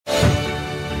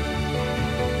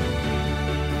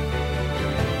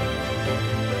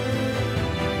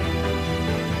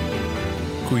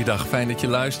Goeiedag, fijn dat je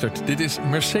luistert. Dit is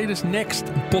Mercedes Next,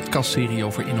 een podcastserie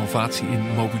over innovatie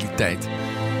in mobiliteit.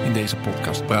 In deze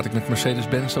podcast praat ik met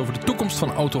Mercedes-Benz over de toekomst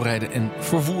van autorijden en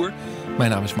vervoer. Mijn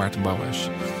naam is Maarten Bouwhuis.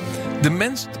 De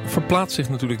mens verplaatst zich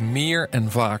natuurlijk meer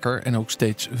en vaker en ook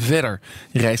steeds verder.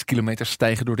 Reiskilometers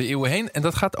stijgen door de eeuwen heen en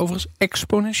dat gaat overigens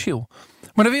exponentieel.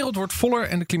 Maar de wereld wordt voller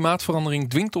en de klimaatverandering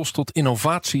dwingt ons tot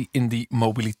innovatie in die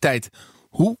mobiliteit.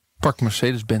 Hoe pakt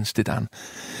Mercedes-Benz dit aan?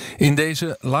 In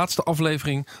deze laatste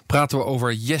aflevering praten we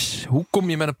over Yes. Hoe kom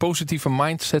je met een positieve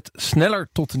mindset sneller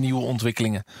tot de nieuwe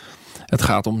ontwikkelingen? Het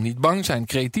gaat om niet bang zijn,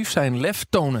 creatief zijn, lef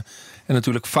tonen en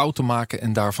natuurlijk fouten maken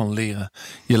en daarvan leren.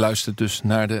 Je luistert dus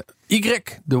naar de Y,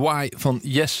 de Y van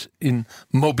Yes in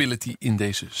Mobility in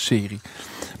deze serie.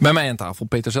 Bij mij aan tafel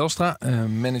Peter Zijlstra,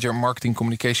 manager Marketing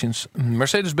Communications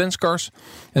Mercedes-Benz Cars.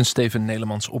 En Steven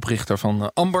Nelemans, oprichter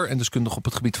van Amber en deskundige op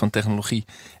het gebied van technologie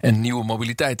en nieuwe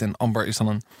mobiliteit. En Amber is dan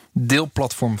een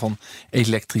deelplatform van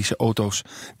elektrische auto's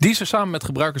die ze samen met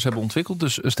gebruikers hebben ontwikkeld.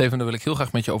 Dus Steven, daar wil ik heel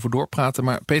graag met je over doorpraten.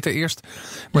 Maar Peter eerst,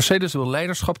 Mercedes wil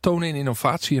leiderschap tonen in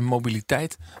innovatie en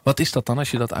mobiliteit. Wat is dat dan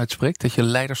als je dat uitspreekt, dat je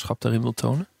leiderschap daarin wil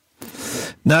tonen?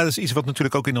 Nou, dat is iets wat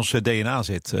natuurlijk ook in ons DNA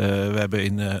zit. We hebben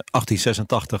in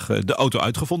 1886 de auto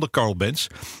uitgevonden, Carl Benz.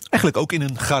 Eigenlijk ook in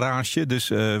een garage. Dus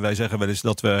wij zeggen wel eens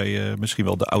dat wij misschien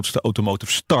wel de oudste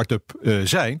automotive start-up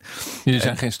zijn. Jullie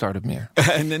zijn geen start-up meer.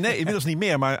 Nee, inmiddels niet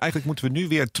meer. Maar eigenlijk moeten we nu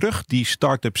weer terug die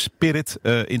start-up spirit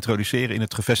introduceren in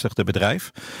het gevestigde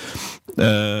bedrijf.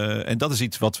 En dat is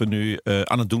iets wat we nu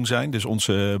aan het doen zijn. Dus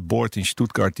onze board in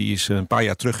Stuttgart die is een paar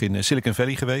jaar terug in Silicon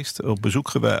Valley geweest. Op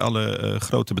bezoek bij alle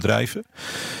grote bedrijven.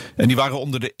 En die waren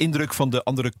onder de indruk van de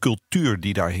andere cultuur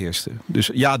die daar heerste. Dus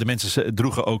ja, de mensen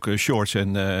droegen ook shorts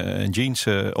en jeans,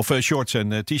 of shorts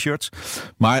en t-shirts.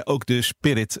 Maar ook de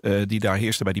spirit die daar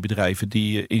heerste bij die bedrijven,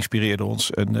 die inspireerde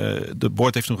ons. En de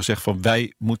board heeft toen gezegd van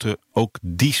wij moeten ook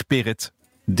die spirit,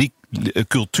 die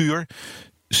cultuur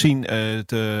zien in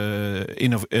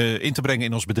te brengen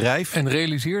in ons bedrijf. En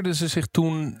realiseerden ze zich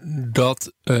toen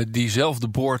dat diezelfde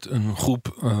board een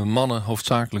groep mannen,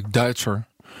 hoofdzakelijk Duitser,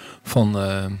 van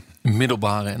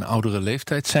middelbare en oudere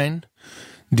leeftijd zijn,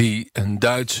 die een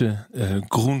Duitse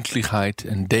groentligheid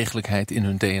en degelijkheid in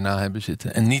hun DNA hebben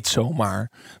zitten en niet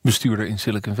zomaar bestuurder in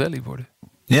Silicon Valley worden.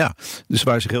 Ja, dus ze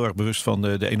waren zich heel erg bewust van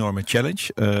de enorme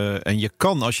challenge. En je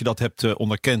kan, als je dat hebt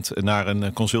onderkend, naar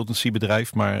een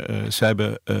consultancybedrijf. Maar ze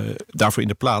hebben daarvoor in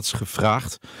de plaats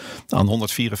gevraagd aan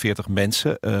 144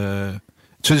 mensen.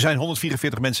 Er zijn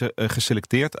 144 mensen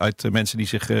geselecteerd uit mensen die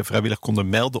zich vrijwillig konden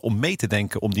melden om mee te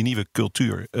denken om die nieuwe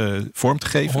cultuur vorm te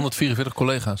geven. 144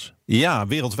 collega's? Ja,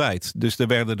 wereldwijd. Dus er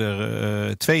werden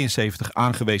er 72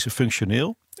 aangewezen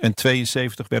functioneel. En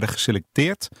 72 werden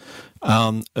geselecteerd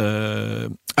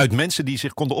uit mensen die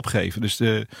zich konden opgeven. Dus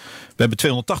we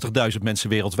hebben 280.000 mensen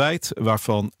wereldwijd,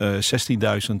 waarvan 16.000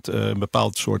 een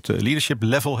bepaald soort leadership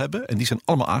level hebben. En die zijn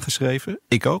allemaal aangeschreven.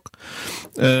 Ik ook.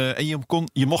 En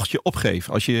je mocht je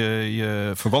opgeven als je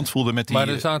je verwant voelde met die. Maar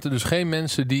er zaten dus geen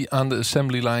mensen die aan de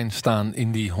assembly line staan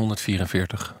in die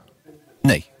 144?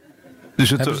 Nee. Dus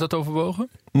hebben ze dat overwogen?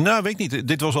 Nou, weet ik niet.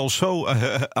 Dit was al zo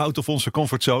out of onze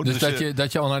comfortzone. Dus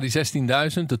dat je al naar die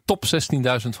 16.000, de top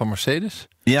 16.000 van Mercedes.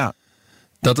 Ja.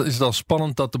 Dat is dan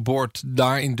spannend dat de board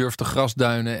daarin durft te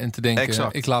grasduinen en te denken,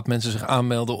 exact. Ik laat mensen zich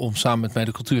aanmelden om samen met mij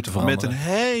de cultuur te veranderen. Met een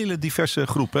hele diverse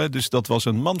groep. Hè. Dus dat was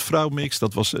een man-vrouw mix,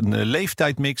 dat was een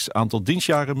leeftijdmix, aantal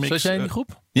dienstjaren mix. Zat jij in die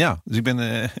groep? Ja, dus ik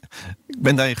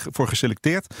ben daarvoor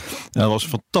geselecteerd. Dat was een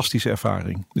fantastische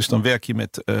ervaring. Dus dan werk je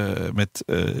met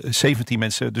 17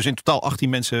 mensen, dus in totaal 18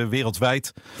 mensen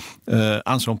wereldwijd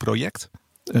aan zo'n project.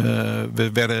 We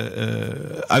werden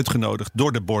uitgenodigd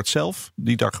door de board zelf,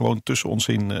 die daar gewoon tussen ons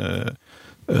in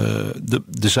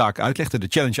de zaak uitlegde, de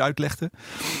challenge uitlegde.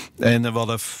 En we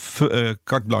hadden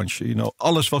carte blanche.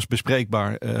 Alles was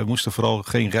bespreekbaar. We moesten vooral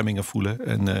geen remmingen voelen.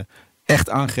 En echt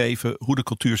aangeven hoe de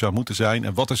cultuur zou moeten zijn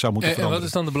en wat er zou moeten veranderen. En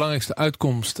wat is dan de belangrijkste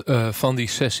uitkomst van die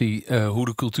sessie? Hoe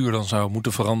de cultuur dan zou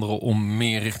moeten veranderen om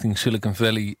meer richting Silicon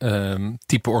Valley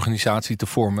type organisatie te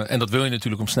vormen. En dat wil je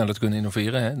natuurlijk om sneller te kunnen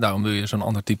innoveren. Hè? Daarom wil je zo'n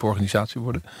ander type organisatie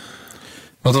worden.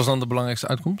 Wat was dan de belangrijkste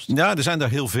uitkomst? Ja, er zijn daar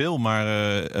heel veel. Maar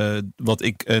wat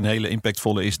ik een hele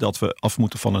impactvolle is dat we af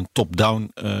moeten van een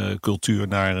top-down cultuur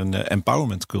naar een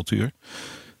empowerment cultuur.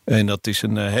 En dat is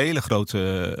een hele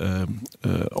grote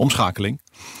omschakeling.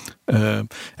 En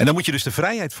daar moet je dus de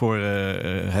vrijheid voor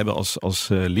hebben als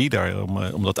leader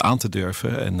om dat aan te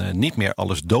durven. En niet meer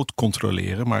alles dood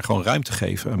controleren, maar gewoon ruimte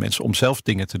geven aan mensen om zelf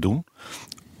dingen te doen.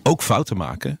 Ook fouten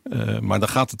maken. Maar dan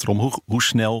gaat het erom hoe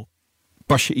snel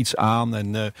pas je iets aan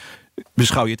en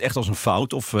beschouw je het echt als een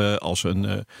fout of als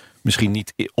een misschien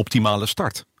niet optimale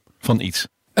start van iets.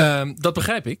 Dat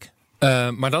begrijp ik.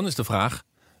 Maar dan is de vraag,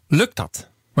 lukt dat?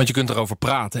 Want je kunt erover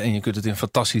praten en je kunt het in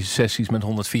fantastische sessies met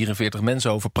 144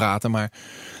 mensen over praten. Maar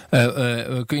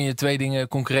kun je 2 dingen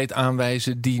concreet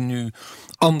aanwijzen die nu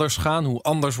anders gaan? Hoe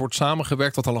anders wordt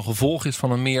samengewerkt? Wat al een gevolg is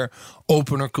van een meer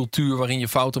opener cultuur waarin je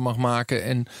fouten mag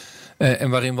maken. En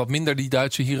waarin wat minder die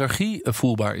Duitse hiërarchie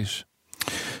voelbaar is.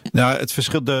 Nou, het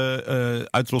verschil, de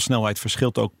uitrollsnelheid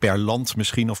verschilt ook per land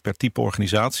misschien of per type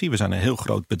organisatie. We zijn een heel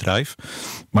groot bedrijf.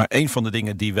 Maar een van de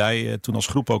dingen die wij toen als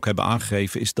groep ook hebben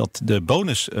aangegeven is dat de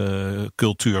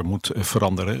bonuscultuur moet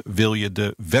veranderen. Wil je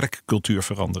de werkcultuur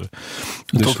veranderen?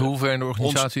 Dus tot hoever in de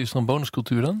organisatie is er een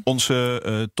bonuscultuur dan?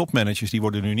 Onze topmanagers die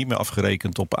worden nu niet meer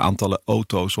afgerekend op aantallen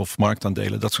auto's of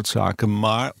marktaandelen, dat soort zaken.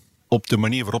 Maar op de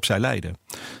manier waarop zij leiden.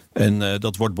 En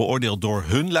dat wordt beoordeeld door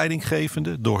hun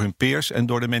leidinggevende, door hun peers en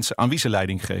door de mensen aan wie ze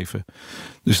leiding geven.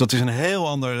 Dus dat is een heel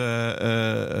ander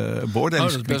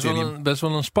beoordelingscriterium. Dat is best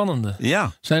wel een spannende.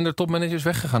 Ja. Zijn er topmanagers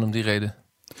weggegaan om die reden?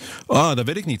 Dat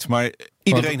weet ik niet. Maar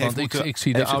iedereen heeft moeten. Ik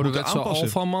zie de ouderwetse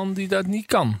alfaman die dat niet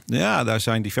kan. Ja, daar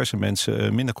zijn diverse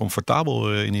mensen minder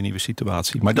comfortabel in die nieuwe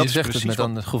situatie. Maar dat je zegt het met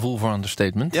een gevoel voor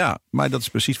understatement. Ja, maar dat is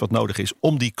precies wat nodig is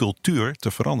om die cultuur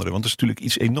te veranderen. Want dat is natuurlijk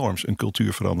iets enorms, een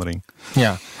cultuurverandering.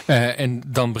 Ja, en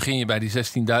dan begin je bij die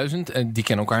 16.000 en die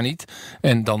kennen elkaar niet.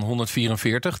 En dan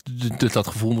 144, dat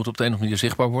gevoel moet op de een of andere manier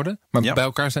zichtbaar worden. Maar bij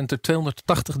elkaar zijn het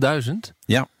er 280.000.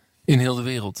 Ja. In heel de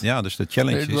wereld. Ja, dus de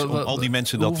challenge is om al die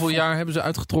mensen Hoeveel jaar hebben ze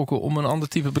uitgetrokken om een ander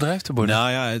type bedrijf te worden?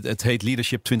 Nou ja, het heet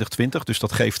Leadership 2020. Dus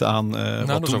dat geeft aan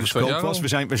wat toen de scope was.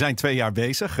 We zijn 2 jaar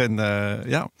bezig. En,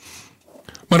 ja.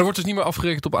 Maar er wordt dus niet meer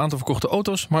afgerekend op aantal verkochte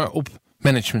auto's, maar op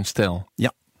managementstijl.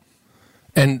 Ja.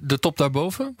 En de top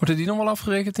daarboven, wordt die nog wel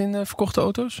afgerekend in verkochte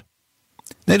auto's?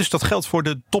 Nee, dus dat geldt voor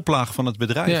de toplaag van het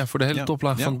bedrijf. Ja, voor de hele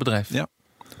toplaag van het bedrijf. Ja.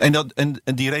 En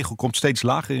die regel komt steeds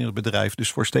lager in het bedrijf.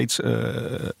 Dus voor steeds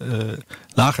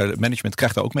lager management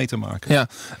krijgt daar ook mee te maken. Ja,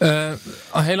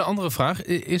 een hele andere vraag.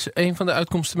 Is een van de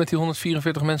uitkomsten met die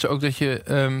 144 mensen ook dat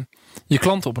je je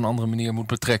klanten op een andere manier moet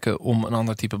betrekken om een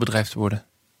ander type bedrijf te worden?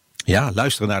 Ja,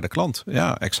 luisteren naar de klant.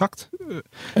 Ja, exact.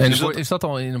 En dus is dat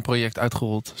al in een project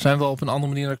uitgerold? Zijn we op een andere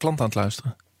manier naar de klant aan het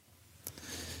luisteren?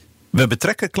 We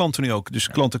betrekken klanten nu ook. Dus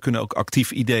klanten kunnen ook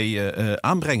actief ideeën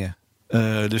aanbrengen.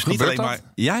 Dus niet alleen maar.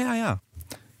 Ja.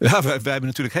 Ja, wij hebben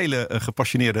natuurlijk hele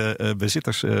gepassioneerde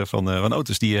bezitters van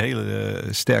auto's die hele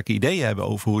sterke ideeën hebben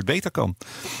over hoe het beter kan.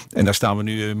 En daar staan we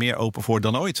nu meer open voor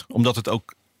dan ooit. Omdat het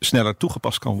ook sneller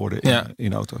toegepast kan worden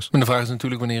in auto's. Maar de vraag is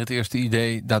natuurlijk wanneer het eerste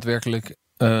idee daadwerkelijk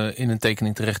in een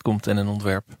tekening terechtkomt en een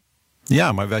ontwerp.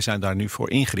 Ja, maar wij zijn daar nu voor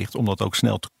ingericht om dat ook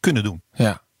snel te kunnen doen.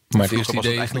 Ja. Maar het eerste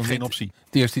idee is nog geen optie.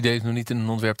 Het eerste idee is nog niet in een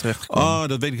ontwerp terechtgekomen.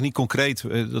 Dat weet ik niet concreet.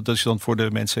 Dat is dan voor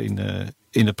de mensen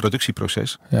in het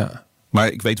productieproces. Ja. Maar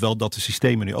ik weet wel dat de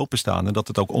systemen nu openstaan en dat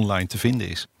het ook online te vinden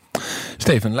is.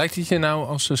 Steven, lijkt het je nou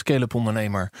als scale-up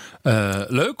ondernemer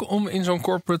leuk om in zo'n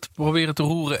corporate proberen te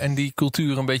roeren en die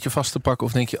cultuur een beetje vast te pakken?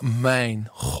 Of denk je, mijn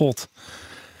god,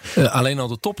 alleen al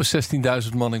de top is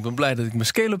 16.000 man. Ik ben blij dat ik mijn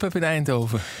scale-up heb in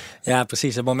Eindhoven. Ja,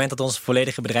 precies. Op het moment dat ons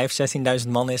volledige bedrijf 16.000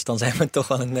 man is, dan zijn we toch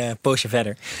wel een poosje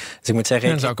verder. Dus ik moet zeggen...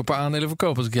 Dan zou ik een paar aandelen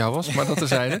verkopen als ik jou was, maar dat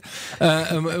terzijde.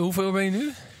 Hoeveel ben je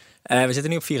nu? We zitten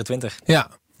nu op 24. Ja,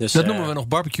 dus, dat noemen we nog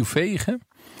barbecue-veeg, hè?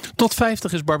 Tot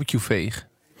 50 is barbecue-veeg.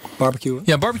 Barbecue?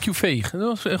 Ja, barbecue-veeg.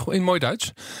 Dat is in mooi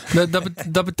Duits.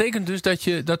 Dat betekent dus dat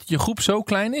je groep zo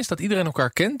klein is dat iedereen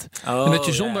elkaar kent. En dat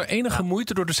je zonder enige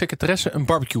moeite door de secretaresse een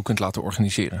barbecue kunt laten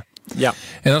organiseren. Ja.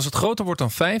 En als het groter wordt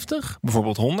dan 50,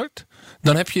 bijvoorbeeld 100,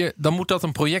 dan moet dat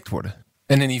een project worden.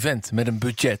 En een event met een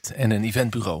budget en een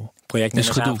eventbureau.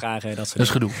 Projectnummers aanvragen, dat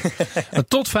soort dingen. Dat is gedoe.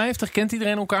 Tot 50 kent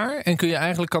iedereen elkaar.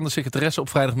 En kan de secretaresse op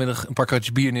vrijdagmiddag een paar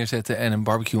kratjes bier neerzetten en een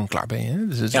barbecue en klaar ben je. Hè?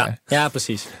 Dus ja,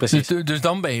 precies. Dus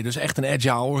dan ben je dus echt een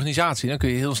agile organisatie. Dan kun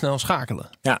je heel snel schakelen.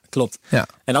 Ja, klopt. Ja.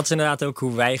 En dat is inderdaad ook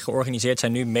hoe wij georganiseerd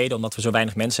zijn nu, mede omdat we zo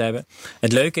weinig mensen hebben.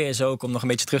 Het leuke is ook, om nog een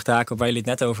beetje terug te haken op waar jullie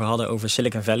het net over hadden, over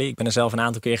Silicon Valley. Ik ben er zelf een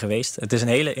aantal keer geweest. Het is een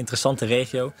hele interessante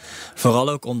regio. Vooral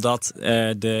ook omdat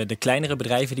de kleinere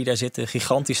bedrijven die daar zitten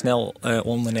gigantisch snel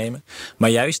ondernemen. Maar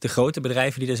juist de grote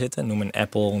bedrijven die daar zitten, noem een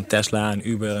Apple, een Tesla, een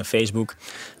Uber, een Facebook,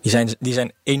 die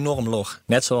zijn enorm log.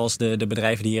 Net zoals de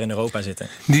bedrijven die hier in Europa zitten.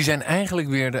 Die zijn eigenlijk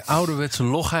weer de ouderwetse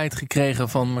logheid gekregen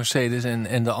van Mercedes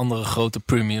en de andere grote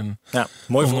premium. Ja,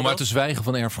 mooi om maar te zwijgen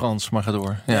van Air France, maar ga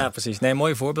door. Ja, precies. Nee,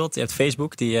 mooi voorbeeld. Je hebt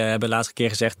Facebook, die hebben de laatste keer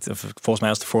gezegd, volgens mij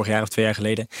was het vorig jaar of 2 jaar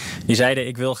geleden. Die zeiden,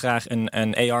 ik wil graag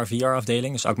een AR-VR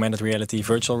afdeling, dus augmented reality,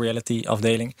 virtual reality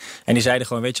afdeling. En die zeiden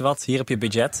gewoon, weet je wat, hier heb je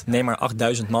budget, neem maar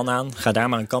 8.000 man aan, ga daar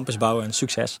maar een campus bouwen en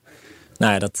succes.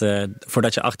 Nou ja,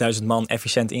 voordat je 8000 man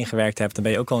efficiënt ingewerkt hebt, dan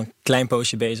ben je ook al een klein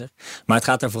poosje bezig. Maar het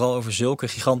gaat daar vooral over zulke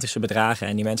gigantische bedragen.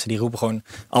 En die mensen die roepen gewoon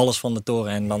alles van de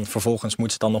toren. En dan vervolgens moeten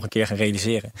ze het dan nog een keer gaan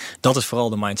realiseren. Dat is vooral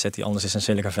de mindset die anders is in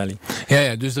Silicon Valley.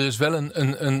 Ja, dus er is wel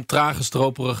een trage,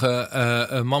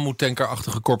 stroperige,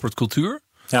 mammoetankerachtige corporate cultuur.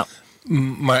 Ja.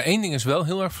 Maar één ding is wel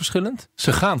heel erg verschillend.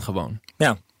 Ze gaan gewoon.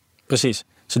 Ja, precies.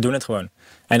 Ze doen het gewoon.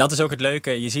 En dat is ook het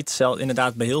leuke. Je ziet zelf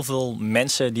inderdaad bij heel veel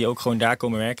mensen die ook gewoon daar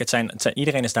komen werken.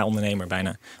 Iedereen is daar ondernemer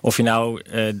bijna. Of je nou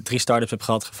 3 start-ups hebt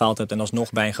gehad, gefaald hebt en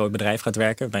alsnog bij een groot bedrijf gaat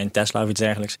werken. Bij een Tesla of iets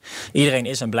dergelijks. Iedereen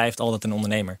is en blijft altijd een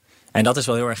ondernemer. En dat is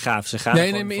wel heel erg gaaf. Ze gaan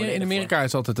in Amerika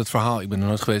is altijd het verhaal. Ik ben er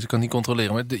nooit geweest, ik kan het niet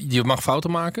controleren. Maar je mag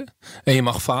fouten maken en je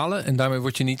mag falen. En daarmee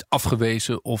word je niet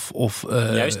afgewezen of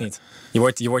juist niet.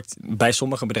 Je wordt bij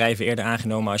sommige bedrijven eerder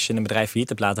aangenomen als je een bedrijf failliet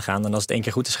hebt laten gaan dan als het 1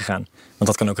 keer goed is gegaan. Want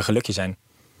dat kan ook een gelukje zijn.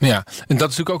 Ja, en dat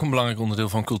is natuurlijk ook een belangrijk onderdeel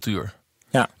van cultuur.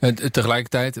 Ja. En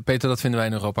tegelijkertijd, Peter, dat vinden wij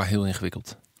in Europa heel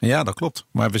ingewikkeld. Ja, dat klopt.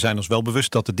 Maar we zijn ons wel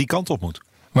bewust dat het die kant op moet.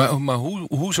 Maar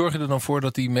hoe zorg je er dan voor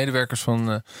dat die medewerkers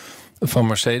van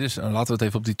Mercedes, laten we het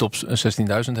even op die top 16.000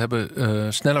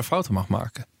 hebben, sneller fouten mag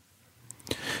maken?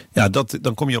 Ja,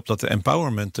 dan kom je op dat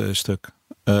empowerment stuk.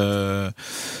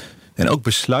 En ook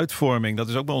besluitvorming, dat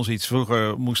is ook bij ons iets.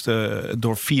 Vroeger moesten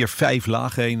door 4-5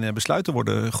 lagen heen besluiten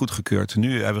worden goedgekeurd.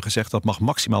 Nu hebben we gezegd dat mag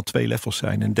maximaal 2 levels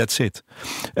zijn en that's it.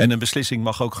 En een beslissing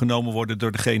mag ook genomen worden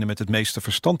door degene met het meeste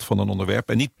verstand van een onderwerp.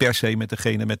 En niet per se met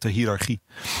degene met de hiërarchie.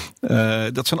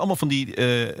 Dat zijn allemaal van die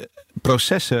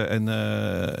processen en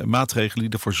maatregelen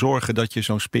die ervoor zorgen dat je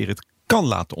zo'n spirit kan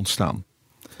laten ontstaan.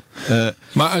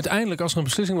 Maar uiteindelijk als er een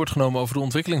beslissing wordt genomen over de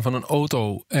ontwikkeling van een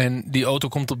auto en die auto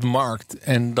komt op de markt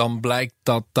en dan blijkt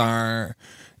dat daar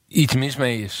iets mis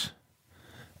mee is.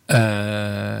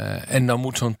 En dan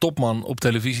moet zo'n topman op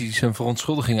televisie zijn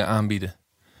verontschuldigingen aanbieden.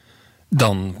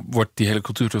 Dan wordt die hele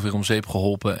cultuur toch weer om zeep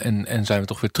geholpen en zijn we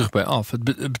toch weer terug bij af.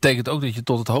 Het betekent ook dat je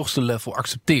tot het hoogste level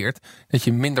accepteert dat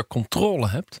je minder controle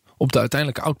hebt op de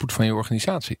uiteindelijke output van je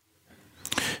organisatie.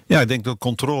 Ja, ik denk dat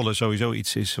controle sowieso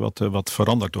iets is wat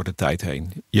verandert door de tijd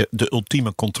heen. De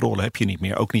ultieme controle heb je niet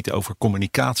meer. Ook niet over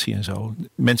communicatie en zo.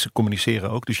 Mensen communiceren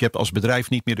ook. Dus je hebt als bedrijf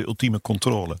niet meer de ultieme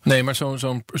controle. Nee, maar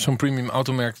zo'n premium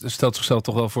automerk stelt zichzelf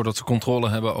toch wel voor dat ze controle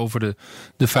hebben over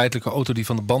de feitelijke auto die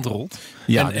van de band rolt.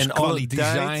 Ja, dus en alle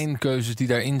designkeuzes die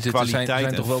daarin zitten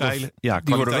zijn toch wel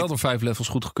die worden wel door 5 levels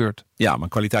goedgekeurd. Ja, maar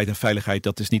kwaliteit en veiligheid,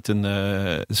 dat is niet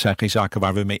zijn geen zaken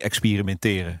waar we mee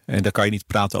experimenteren. En daar kan je niet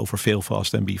praten over veelvast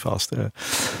en bivast.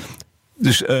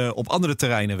 Dus op andere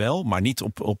terreinen wel, maar niet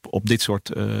op dit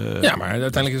soort... Ja, maar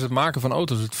uiteindelijk is het maken van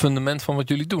auto's het fundament van wat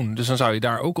jullie doen. Dus dan zou je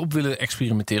daar ook op willen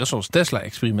experimenteren, zoals Tesla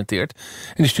experimenteert.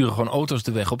 En die sturen gewoon auto's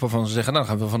de weg op waarvan ze zeggen, nou,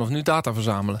 dan gaan we vanaf nu data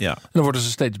verzamelen. Ja. En dan worden ze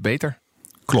steeds beter.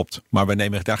 Klopt, maar wij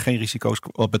nemen daar geen risico's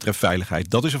wat betreft veiligheid.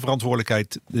 Dat is een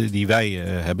verantwoordelijkheid die wij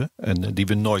hebben en die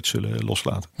we nooit zullen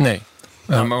loslaten. Nee.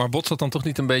 Maar botst dat dan toch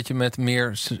niet een beetje met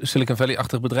meer Silicon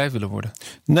Valley-achtig bedrijf willen worden?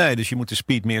 Nee, dus je moet de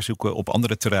speed meer zoeken op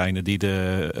andere terreinen die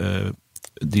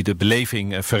de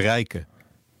beleving verrijken.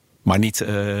 Maar niet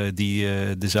die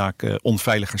de zaak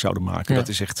onveiliger zouden maken. Ja. Dat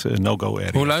is echt no-go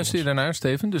area. Hoe luister je daarnaar,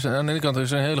 Steven? Dus aan de ene kant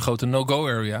is er een hele grote no-go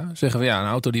area. Zeggen we een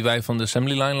auto die wij van de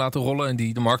assembly line laten rollen en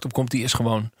die de markt opkomt, die is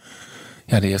gewoon...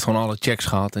 Ja, die heeft gewoon alle checks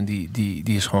gehad en die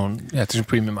is gewoon... Ja, het is een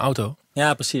premium auto.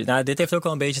 Ja, precies. Nou, dit heeft ook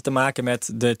wel een beetje te maken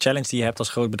met de challenge die je hebt als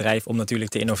groot bedrijf om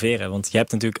natuurlijk te innoveren. Want je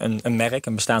hebt natuurlijk een merk,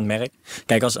 een bestaand merk.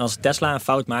 Kijk, als Tesla een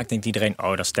fout maakt, denkt iedereen, oh,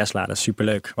 dat is Tesla, dat is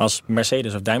superleuk. Maar als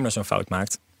Mercedes of Daimler zo'n fout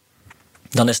maakt,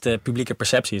 dan is de publieke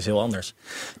perceptie heel anders.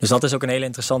 Dus dat is ook een hele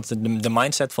interessante... De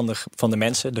mindset van de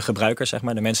mensen, de gebruikers, zeg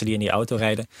maar, de mensen die in die auto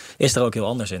rijden, is er ook heel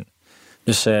anders in.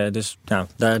 Dus nou,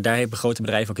 daar heeft een grote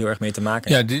bedrijf ook heel erg mee te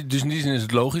maken. Ja, dus in die zin is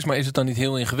het logisch. Maar is het dan niet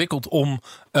heel ingewikkeld om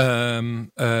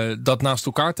dat naast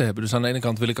elkaar te hebben? Dus aan de ene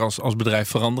kant wil ik als bedrijf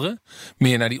veranderen.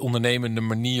 Meer naar die ondernemende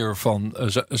manier van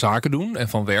zaken doen en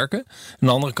van werken. Aan de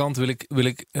andere kant wil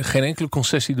ik geen enkele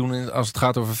concessie doen als het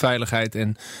gaat over veiligheid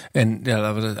en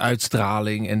ja, de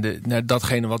uitstraling en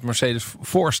datgene wat Mercedes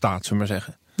voorstaat, zullen we maar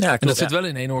zeggen. Ja, klopt, en dat zit wel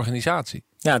in één organisatie.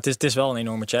 Ja, het is wel een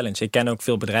enorme challenge. Ik ken ook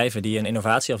veel bedrijven die een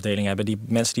innovatieafdeling hebben. Die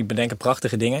mensen die bedenken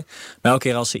prachtige dingen. Maar elke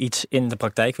keer als ze iets in de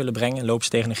praktijk willen brengen, lopen ze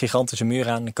tegen een gigantische muur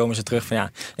aan. Dan komen ze terug van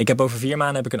ik heb over 4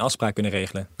 maanden een afspraak kunnen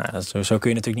regelen. Nou, zo kun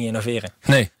je natuurlijk niet innoveren.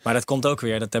 Nee. Maar dat komt ook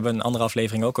weer, dat hebben we een andere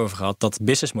aflevering ook over gehad. Dat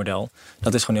businessmodel,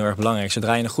 dat is gewoon heel erg belangrijk.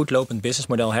 Zodra je een goed lopend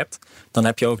businessmodel hebt, dan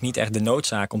heb je ook niet echt de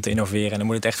noodzaak om te innoveren. En dan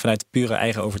moet het echt vanuit pure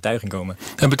eigen overtuiging komen.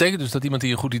 En betekent dus dat iemand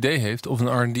die een goed idee heeft, of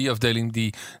een R&D-afdeling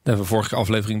die, dat hebben we vorige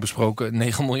aflevering besproken, 9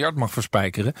 miljard mag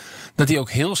verspijkeren, dat die ook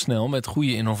heel snel met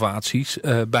goede innovaties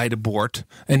bij de board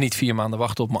en niet 4 maanden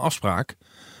wachten op mijn afspraak,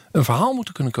 een verhaal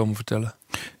moeten kunnen komen vertellen.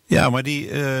 Ja, maar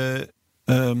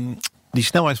die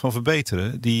snelheid van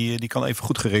verbeteren, die kan even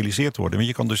goed gerealiseerd worden. Want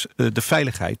je kan dus de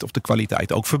veiligheid of de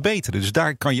kwaliteit ook verbeteren. Dus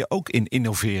daar kan je ook in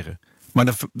innoveren.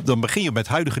 Maar dan begin je met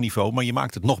het huidige niveau, maar je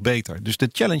maakt het nog beter. Dus de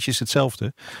challenge is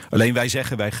hetzelfde. Alleen wij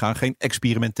zeggen, wij gaan geen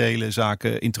experimentele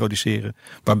zaken introduceren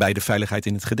waarbij de veiligheid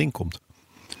in het geding komt.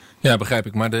 Ja, begrijp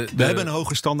ik. Maar we hebben een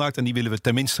hoge standaard en die willen we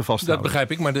tenminste vasthouden. Dat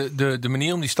begrijp ik, maar de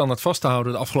manier om die standaard vast te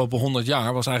houden de afgelopen 100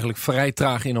 jaar was eigenlijk vrij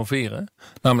traag innoveren.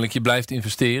 Namelijk, je blijft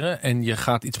investeren en je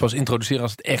gaat iets pas introduceren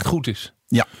als het echt goed is.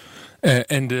 Ja.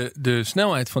 En de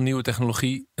snelheid van nieuwe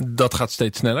technologie, dat gaat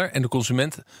steeds sneller. En de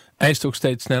consument eist ook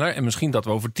steeds sneller. En misschien dat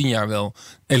we over 10 jaar wel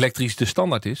elektrisch de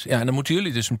standaard is. Ja, en dan moeten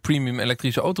jullie dus een premium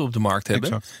elektrische auto op de markt hebben.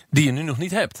 Exact. Die je nu nog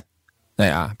niet hebt. Nou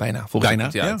ja, bijna. Volgens mij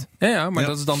komt die uit. Ja, maar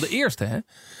dat is dan de eerste. Hè?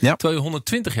 Ja. Terwijl je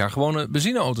 120 jaar gewone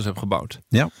benzineauto's hebt gebouwd.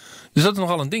 Ja. Dus dat is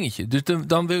nogal een dingetje. Dus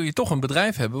dan wil je toch een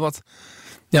bedrijf hebben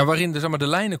waarin de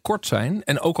lijnen kort zijn.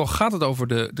 En ook al gaat het over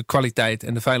de kwaliteit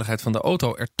en de veiligheid van de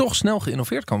auto, er toch snel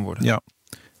geïnnoveerd kan worden. Ja.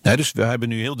 Ja, dus we hebben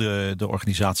nu heel de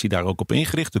organisatie daar ook op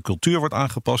ingericht. De cultuur wordt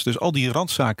aangepast. Dus al die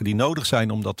randzaken die nodig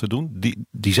zijn om dat te doen,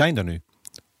 die zijn er nu.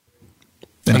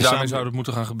 En daarmee zou het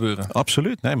moeten gaan gebeuren.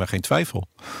 Absoluut, nee, maar geen twijfel.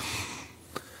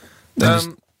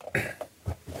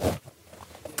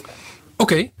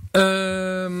 Oké.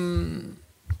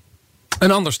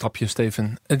 Een ander stapje,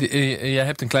 Steven. Jij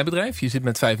hebt een klein bedrijf. Je zit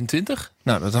met 25.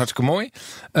 Nou, dat is hartstikke mooi.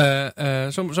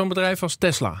 Zo'n bedrijf als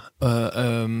Tesla.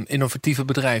 Innovatieve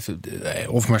bedrijven.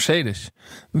 Of Mercedes.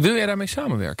 Wil jij daarmee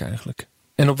samenwerken eigenlijk?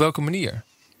 En op welke manier?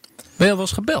 Ben je al wel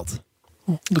eens gebeld?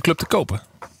 Om de club te kopen?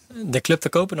 De club te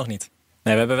kopen nog niet.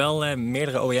 Nee, we hebben wel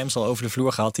meerdere OEM's al over de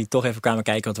vloer gehad die toch even kwamen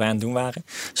kijken wat wij aan het doen waren.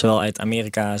 Zowel uit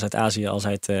Amerika, Zuid-Azië als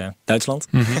uit Duitsland.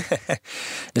 Mm-hmm.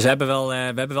 Dus we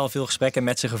hebben wel veel gesprekken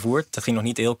met ze gevoerd. Dat ging nog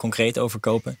niet heel concreet over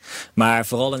kopen. Maar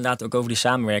vooral inderdaad ook over die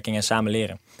samenwerking en samen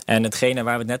leren. En hetgene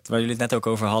waar jullie het net ook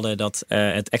over hadden, dat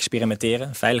het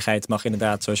experimenteren. Veiligheid mag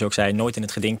inderdaad, zoals je ook zei, nooit in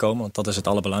het geding komen. Want dat is het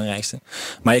allerbelangrijkste.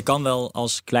 Maar je kan wel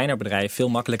als kleiner bedrijf veel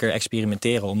makkelijker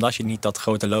experimenteren. Omdat je niet dat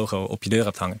grote logo op je deur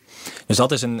hebt hangen. Dus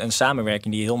dat is een samenwerking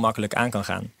die je heel makkelijk aan kan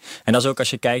gaan. En dat is ook als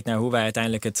je kijkt naar hoe wij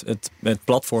uiteindelijk het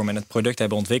platform en het product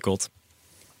hebben ontwikkeld.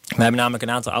 We hebben namelijk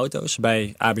een aantal auto's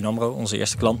bij ABN AMRO, onze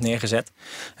eerste klant, neergezet.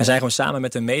 En zijn gewoon samen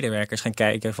met de medewerkers gaan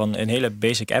kijken van een hele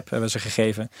basic app hebben we ze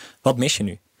gegeven. Wat mis je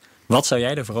nu? Wat zou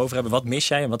jij ervoor over hebben? Wat mis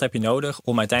jij en wat heb je nodig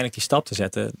om uiteindelijk die stap te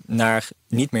zetten naar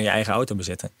niet meer je eigen auto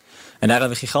bezitten? En daar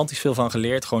hebben we gigantisch veel van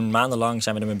geleerd. Gewoon maandenlang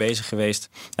zijn we ermee bezig geweest.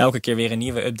 Elke keer weer een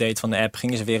nieuwe update van de app.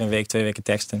 Gingen ze weer een week, 2 weken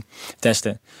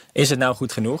testen. Is het nou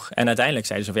goed genoeg? En uiteindelijk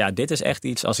zeiden ze van ja, dit is echt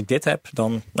iets. Als ik dit heb,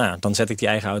 dan zet ik die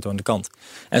eigen auto aan de kant.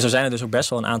 En zo zijn er dus ook best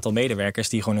wel een aantal medewerkers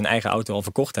die gewoon hun eigen auto al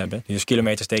verkocht hebben. Die dus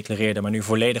kilometers declareerden, maar nu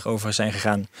volledig over zijn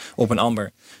gegaan op een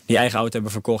Amber. Die eigen auto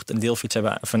hebben verkocht, een deelfiets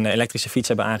hebben, of een elektrische fiets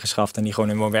hebben aangeschaft. En die gewoon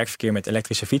hun woon-werkverkeer met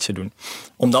elektrische fietsen doen.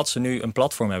 Omdat ze nu een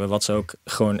platform hebben wat ze ook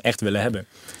gewoon echt willen hebben.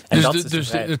 En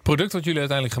dus het product wat jullie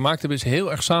uiteindelijk gemaakt hebben is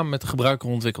heel erg samen met de gebruiker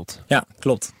ontwikkeld. Ja,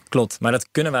 klopt. Maar dat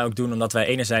kunnen wij ook doen omdat wij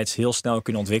enerzijds heel snel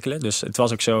kunnen ontwikkelen. Dus het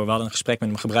was ook zo, we hadden een gesprek met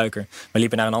een gebruiker. We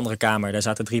liepen naar een andere kamer, daar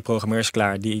zaten 3 programmeurs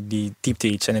klaar. Die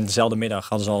typten iets en in dezelfde middag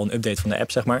hadden ze al een update van de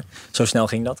app, zeg maar. Zo snel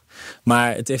ging dat.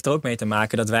 Maar het heeft er ook mee te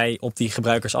maken dat wij op die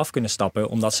gebruikers af kunnen stappen.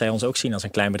 Omdat zij ons ook zien als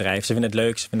een klein bedrijf. Ze vinden het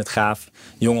leuk, ze vinden het gaaf.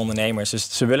 Jonge ondernemers.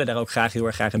 Dus ze willen daar ook heel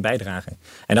erg graag in bijdragen.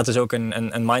 En dat is ook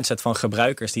een mindset van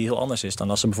gebruikers die heel anders is dan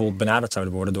als ze bijvoorbeeld benaderd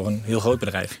zouden worden door een heel groot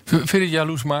bedrijf. Vind je het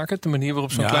jaloersmakend, de manier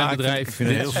waarop zo'n klein bedrijf ik vind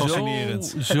het heel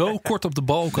fascinerend. Zo kort op de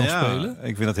bal kan spelen?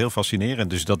 Ik vind dat heel fascinerend.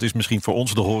 Dus dat is misschien voor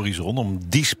ons de horizon om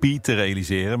die speed te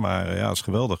realiseren. Maar ja, dat is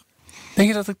geweldig. Denk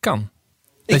je dat het kan?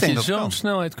 Dat denk je dat zo'n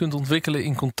snelheid kunt ontwikkelen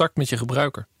in contact met je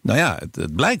gebruiker? Nou ja,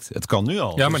 het blijkt. Het kan nu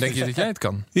al. Ja, maar denk je dat jij het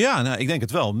kan? Ja, nou, ik denk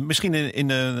het wel. Misschien in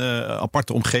een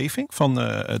aparte omgeving van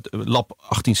het Lab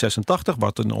 1886,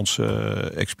 wat in ons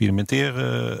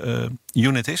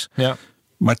experimenteer-unit is. Ja.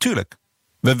 Maar tuurlijk,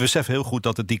 we beseffen heel goed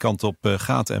dat het die kant op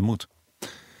gaat en moet.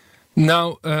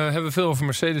 Nou, hebben we veel over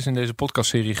Mercedes in deze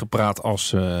podcastserie gepraat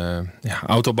als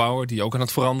autobouwer die ook aan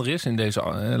het veranderen is. In deze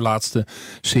laatste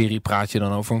serie praat je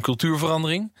dan over een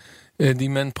cultuurverandering die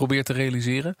men probeert te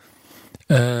realiseren.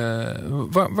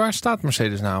 Waar staat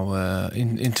Mercedes nou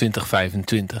in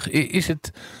 2025? Is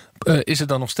het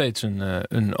dan nog steeds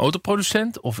een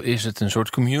autoproducent? Of is het een soort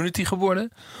community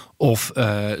geworden? Of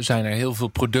zijn er heel veel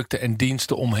producten en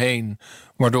diensten omheen,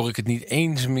 waardoor ik het niet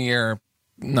eens meer...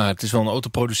 Nou, het is wel een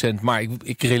autoproducent, maar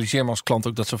ik realiseer me als klant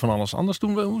ook dat ze van alles anders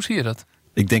doen. Hoe zie je dat?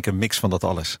 Ik denk een mix van dat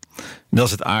alles. En dat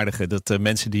is het aardige. Dat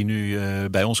mensen die nu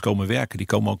bij ons komen werken, die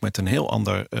komen ook met een heel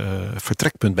ander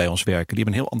vertrekpunt bij ons werken. Die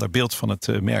hebben een heel ander beeld van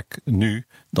het merk nu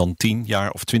dan 10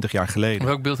 jaar of 20 jaar geleden.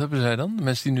 Welk beeld hebben zij dan? De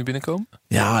mensen die nu binnenkomen?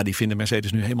 Ja, die vinden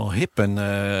Mercedes nu helemaal hip.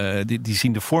 En die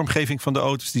zien de vormgeving van de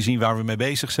auto's. Die zien waar we mee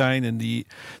bezig zijn. En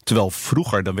terwijl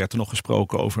vroeger, dan werd er nog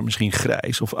gesproken over misschien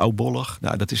grijs of oudbollig.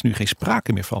 Nou, dat is nu geen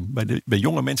sprake meer van. Bij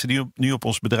jonge mensen die nu op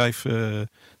ons bedrijf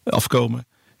afkomen.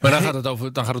 Maar dan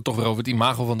gaat het toch weer over het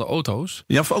imago van de auto's.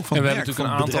 Ja, ook van en we merk, hebben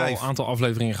natuurlijk een aantal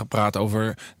afleveringen gepraat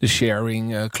over de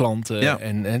sharing, klanten. Ja.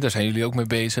 En daar zijn jullie ook mee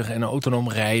bezig. En autonoom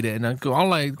rijden. En dan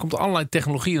komt allerlei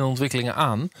technologieën en ontwikkelingen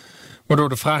aan. Waardoor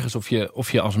de vraag is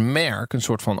of je als merk een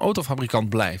soort van autofabrikant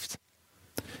blijft.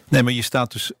 Nee, maar je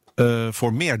staat dus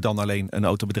voor meer dan alleen een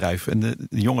autobedrijf. En de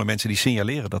jonge mensen die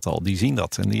signaleren dat al. Die zien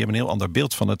dat. En die hebben een heel ander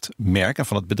beeld van het merk en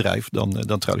van het bedrijf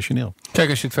dan traditioneel. Kijk,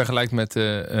 als je het vergelijkt met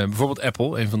bijvoorbeeld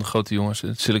Apple, een van de grote jongens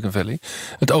in Silicon Valley.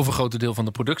 Het overgrote deel van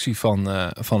de productie van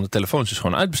de telefoons is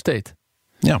gewoon uitbesteed.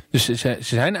 Ja. Dus ze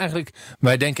zijn eigenlijk,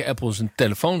 wij denken Apple is een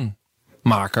telefoonmaker.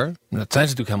 Dat zijn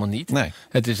ze natuurlijk helemaal niet. Nee.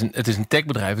 Het is een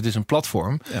techbedrijf, het is een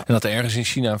platform. Ja. En dat er ergens in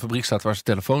China een fabriek staat waar ze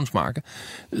telefoons maken.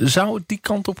 Zou het die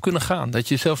kant op kunnen gaan? Dat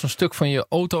je zelfs een stuk van je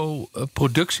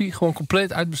autoproductie gewoon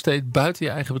compleet uitbesteedt buiten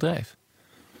je eigen bedrijf?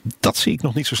 Dat zie ik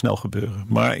nog niet zo snel gebeuren.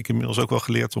 Maar ik heb inmiddels ook wel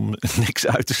geleerd om niks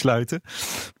uit te sluiten.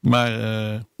 Maar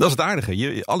dat is het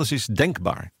aardige. Alles is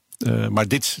denkbaar. Maar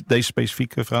deze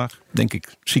specifieke vraag, denk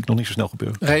ik, zie ik nog niet zo snel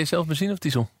gebeuren. Rij je zelf benzine of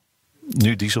diesel?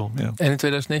 Nu diesel, ja. En in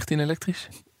 2019 elektrisch?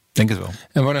 Denk het wel.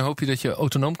 En wanneer hoop je dat je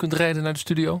autonoom kunt rijden naar de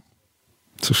studio?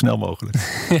 Zo snel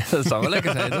mogelijk. Ja, dat zou wel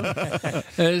lekker zijn, toch?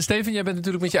 Steven, jij bent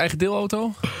natuurlijk met je eigen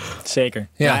deelauto. Zeker.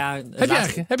 Ja.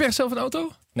 Heb jij zelf een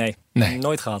auto? Nee,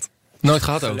 nooit gehad. Nooit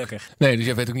gehad ook? Gelukkig. Nee, dus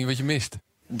jij weet ook niet wat je mist.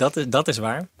 Dat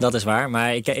is waar.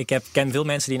 Maar ik ken veel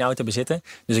mensen die een auto bezitten.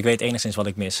 Dus ik weet enigszins wat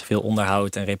ik mis. Veel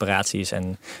onderhoud en reparaties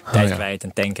en tijd kwijt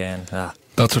en tanken. En,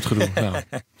 dat soort gedoe. Ja.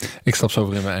 Ik stap zo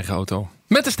weer in mijn eigen auto.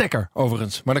 Met de stekker,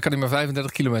 overigens. Maar dan kan hij maar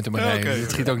 35 kilometer mee rijden.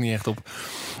 Dat schiet ook niet echt op.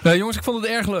 Jongens, ik vond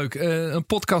het erg leuk. Een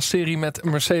podcastserie met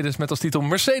Mercedes met als titel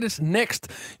Mercedes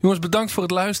Next. Jongens, bedankt voor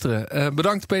het luisteren.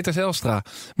 Bedankt Peter Zijlstra,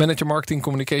 manager marketing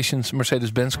communications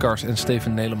Mercedes-Benz Cars, en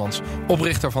Steven Nelemans,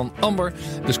 oprichter van Amber,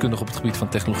 deskundig op het gebied van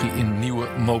technologie in nieuwe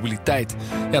mobiliteit.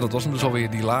 Ja, dat was hem dus alweer,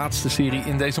 die laatste serie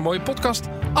in deze mooie podcast.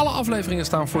 Alle afleveringen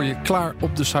staan voor je klaar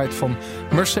op de site van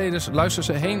Mercedes. Luister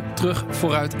ze heen, terug,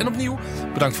 vooruit en opnieuw.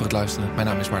 Bedankt voor het luisteren. Mijn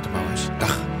naam is Maarten Bouwers.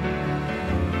 Dag.